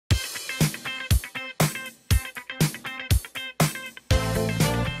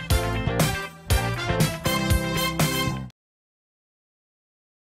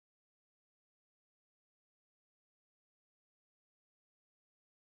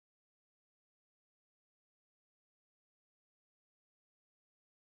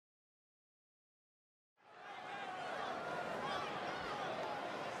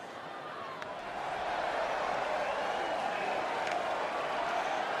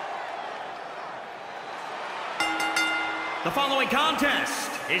The following contest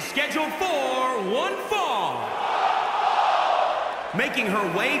is scheduled for one fall. Making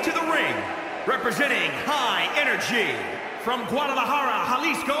her way to the ring, representing High Energy, from Guadalajara,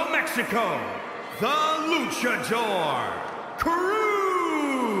 Jalisco, Mexico, the Luchador,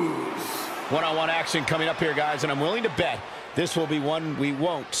 Cruz. One-on-one action coming up here, guys, and I'm willing to bet this will be one we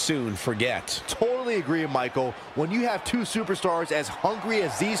won't soon forget. Totally agree, Michael. When you have two superstars as hungry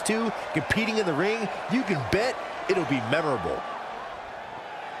as these two competing in the ring, you can bet it'll be memorable.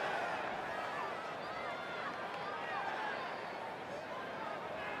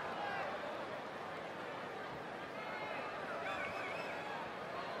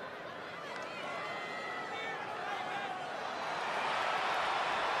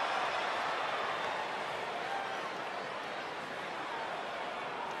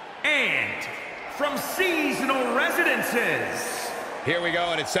 And from seasonal residences, here we go,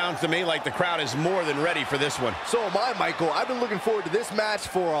 and it sounds to me like the crowd is more than ready for this one. So am I, Michael. I've been looking forward to this match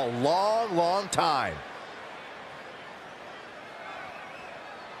for a long, long time.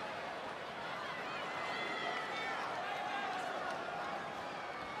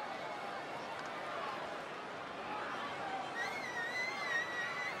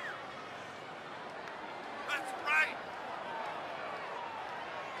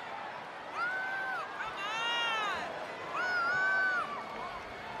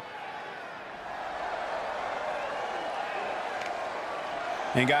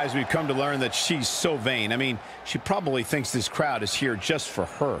 And guys, we've come to learn that she's so vain. I mean, she probably thinks this crowd is here just for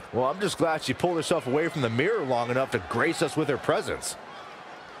her. Well, I'm just glad she pulled herself away from the mirror long enough to grace us with her presence.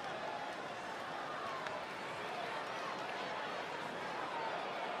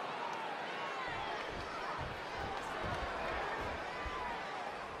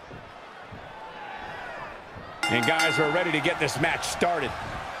 And guys, we're ready to get this match started.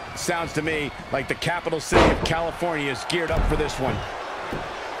 Sounds to me like the capital city of California is geared up for this one.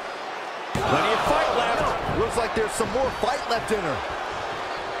 Plenty of fight left. Looks like there's some more fight left in her.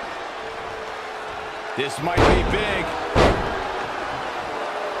 This might be big.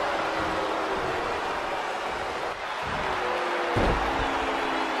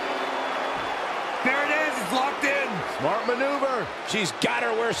 There it is. It's locked in. Smart maneuver. She's got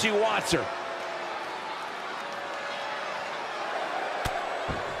her where she wants her.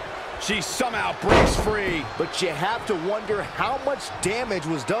 She somehow breaks free. But you have to wonder how much damage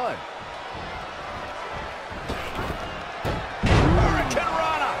was done.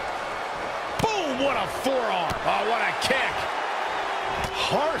 What a forearm. Oh, what a kick.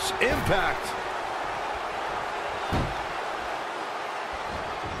 Harsh impact.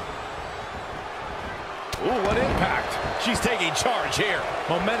 Ooh, what impact. She's taking charge here.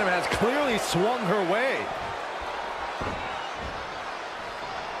 Momentum has clearly swung her way.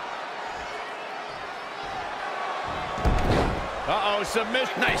 Uh-oh,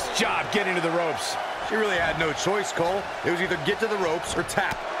 submission. Nice job getting to the ropes. She really had no choice, Cole. It was either get to the ropes or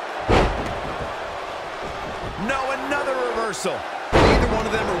tap. No, another reversal. Neither one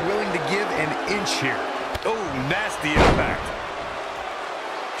of them are willing to give an inch here. Oh, nasty impact.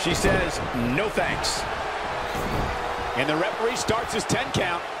 She says, no thanks. And the referee starts his 10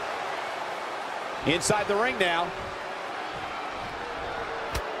 count. Inside the ring now.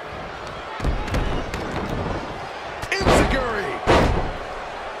 Enziguri.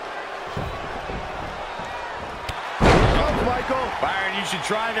 Come, Michael. Byron, you should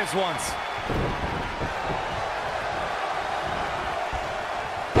try this once.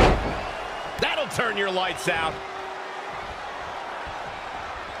 Turn your lights out.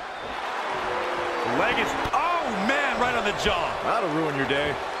 The leg is, oh man, right on the jaw. That'll ruin your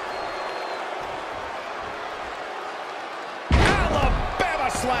day. Alabama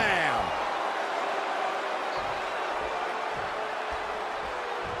slam.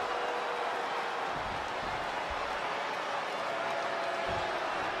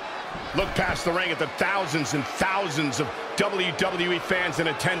 Look past the ring at the thousands and thousands of WWE fans in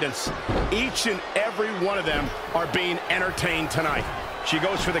attendance. Each and every one of them are being entertained tonight. She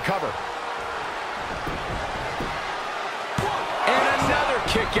goes for the cover. And another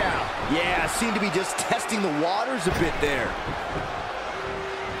kick out. Yeah, seemed to be just testing the waters a bit there.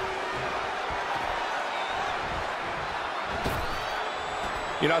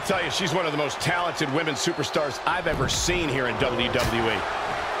 You know, I'll tell you, she's one of the most talented women superstars I've ever seen here in WWE.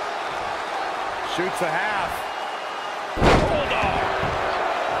 Shoots the half. Hold on.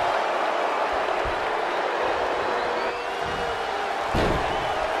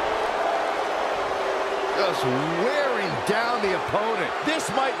 Just wearing down the opponent. This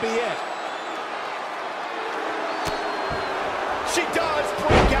might be it. She does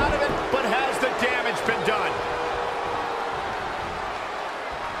break out of it, but has the damage been done?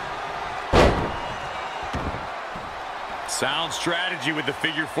 Sound strategy with the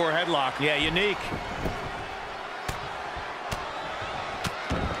figure four headlock. Yeah, unique.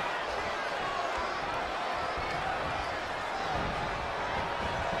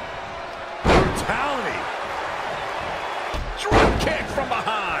 Brutality. Drop kick from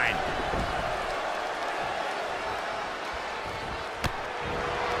behind.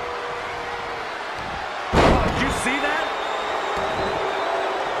 Oh, did you see that?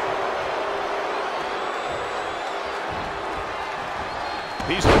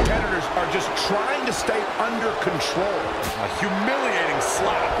 These competitors are just trying to stay under control. A humiliating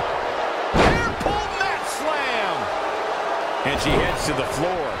slap. Air pull mat slam. And she heads to the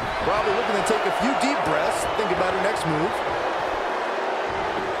floor. Probably looking to take a few deep breaths, think about her next move.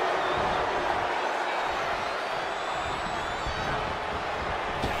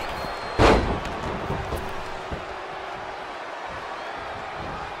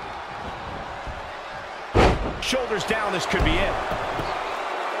 Shoulders down, this could be it.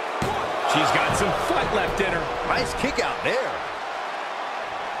 She's got some fight left in her. Nice kick out there.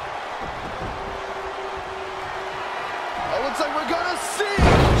 It looks like we're gonna see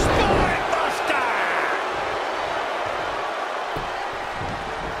Spine buster.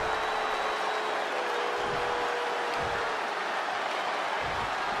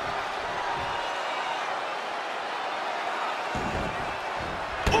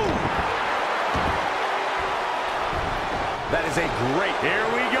 That is a great. Here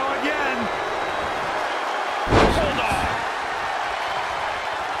we go again. Hold on.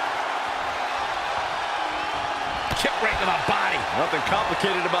 Kick right to the body. Nothing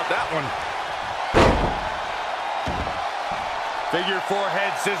complicated about that one. Figure four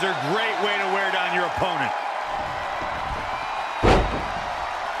head scissor. Great way to wear down your opponent.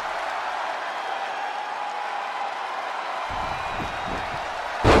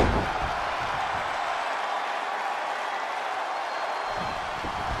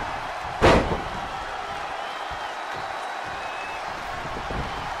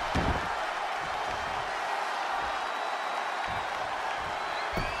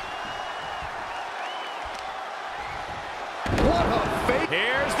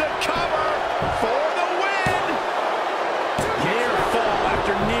 Here's the cover for the win. Near fall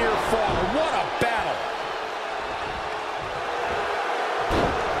after near fall. What a battle.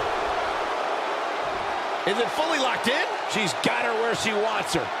 Is it fully locked in? She's got her where she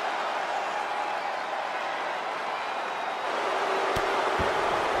wants her.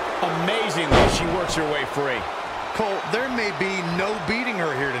 Amazingly, she works her way free. Cole, there may be no beating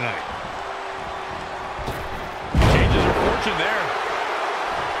her here tonight. Changes her fortune there.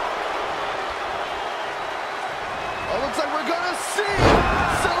 Oh, looks like we're gonna see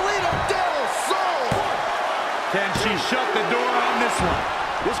Salida Del Sol. Can she shut the door on this one?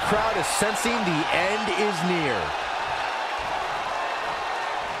 This crowd is sensing the end is near.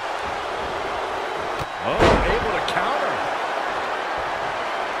 Oh, able to counter.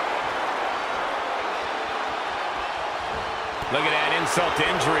 Look at that insult to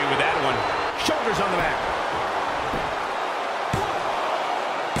injury with that one. Shoulders on the mat.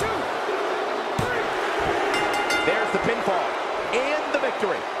 1, 2, 3. There's the pinfall and the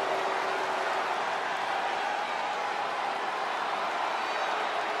victory.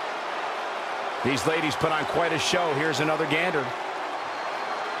 These ladies put on quite a show. Here's another gander.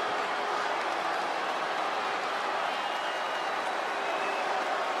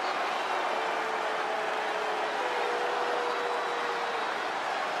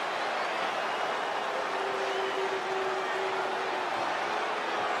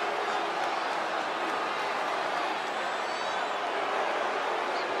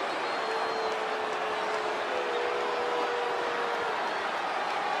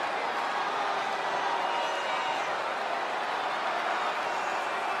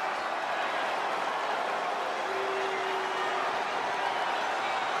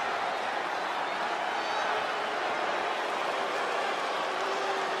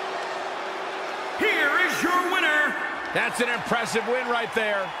 Your winner. That's an impressive win right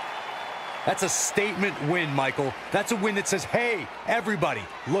there. That's a statement win, Michael. That's a win that says, hey, everybody,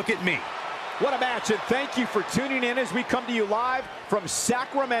 look at me. What a match, and thank you for tuning in as we come to you live from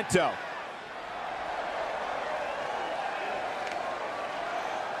Sacramento.